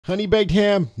Honey baked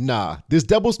ham? Nah. This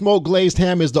double smoked glazed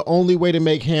ham is the only way to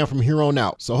make ham from here on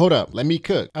out. So hold up, let me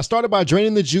cook. I started by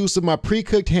draining the juice of my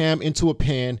pre-cooked ham into a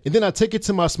pan, and then I took it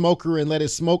to my smoker and let it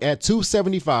smoke at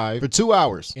 275 for 2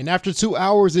 hours. And after 2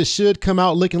 hours, it should come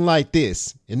out looking like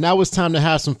this. And now it's time to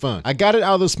have some fun. I got it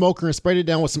out of the smoker and sprayed it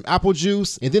down with some apple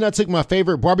juice, and then I took my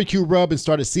favorite barbecue rub and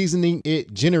started seasoning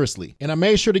it generously. And I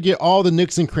made sure to get all the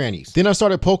nooks and crannies. Then I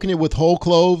started poking it with whole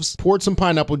cloves, poured some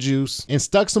pineapple juice, and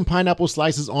stuck some pineapple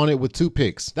slices on it with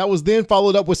toothpicks. That was then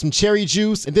followed up with some cherry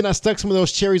juice, and then I stuck some of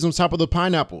those cherries on top of the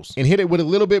pineapples and hit it with a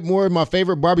little bit more of my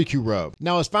favorite barbecue rub.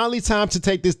 Now it's finally time to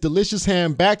take this delicious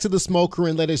ham back to the smoker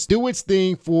and let it do its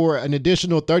thing for an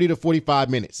additional 30 to 45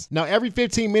 minutes. Now every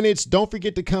 15 minutes, don't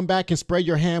forget to come back and spray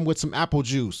your ham with some apple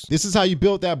juice. This is how you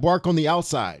build that bark on the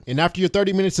outside. And after your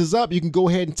 30 minutes is up, you can go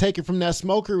ahead and take it from that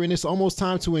smoker and it's almost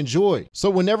time to enjoy. So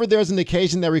whenever there's an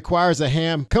occasion that requires a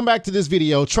ham, come back to this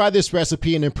video, try this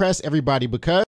recipe and impress everybody because